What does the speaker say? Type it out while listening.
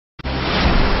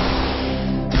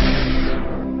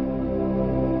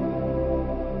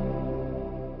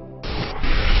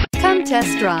Come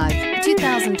test drive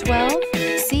 2012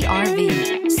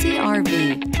 CR-V.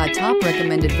 CR-V, a top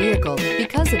recommended vehicle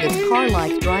because of its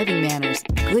car-like driving manners,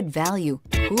 good value,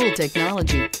 cool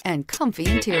technology, and comfy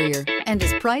interior, and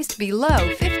is priced below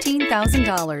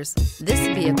 $15,000. This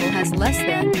vehicle has less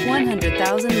than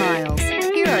 100,000 miles.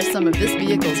 Here are some of this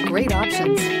vehicle's great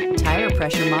options: tire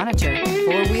pressure monitor,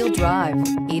 four-wheel drive,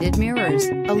 heated mirrors,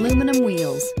 aluminum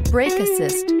wheels, brake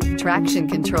assist, traction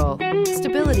control,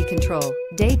 stability control,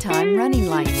 daytime running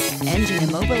lights, engine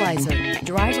immobilizer,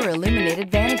 driver illuminated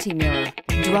vanity mirror.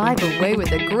 Drive away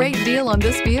with a great deal on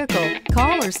this vehicle.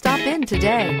 Call or stop in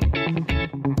today.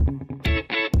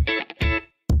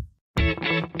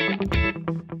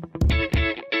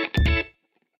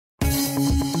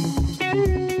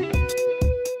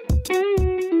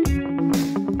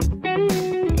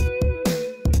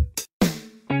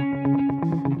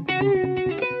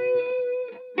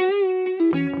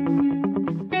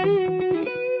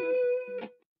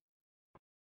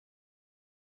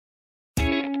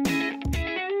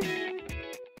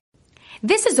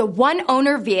 This is a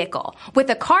one-owner vehicle with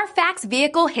a Carfax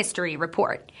Vehicle History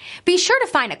Report. Be sure to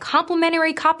find a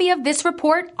complimentary copy of this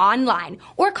report online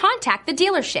or contact the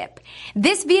dealership.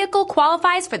 This vehicle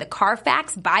qualifies for the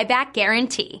Carfax Buyback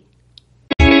Guarantee.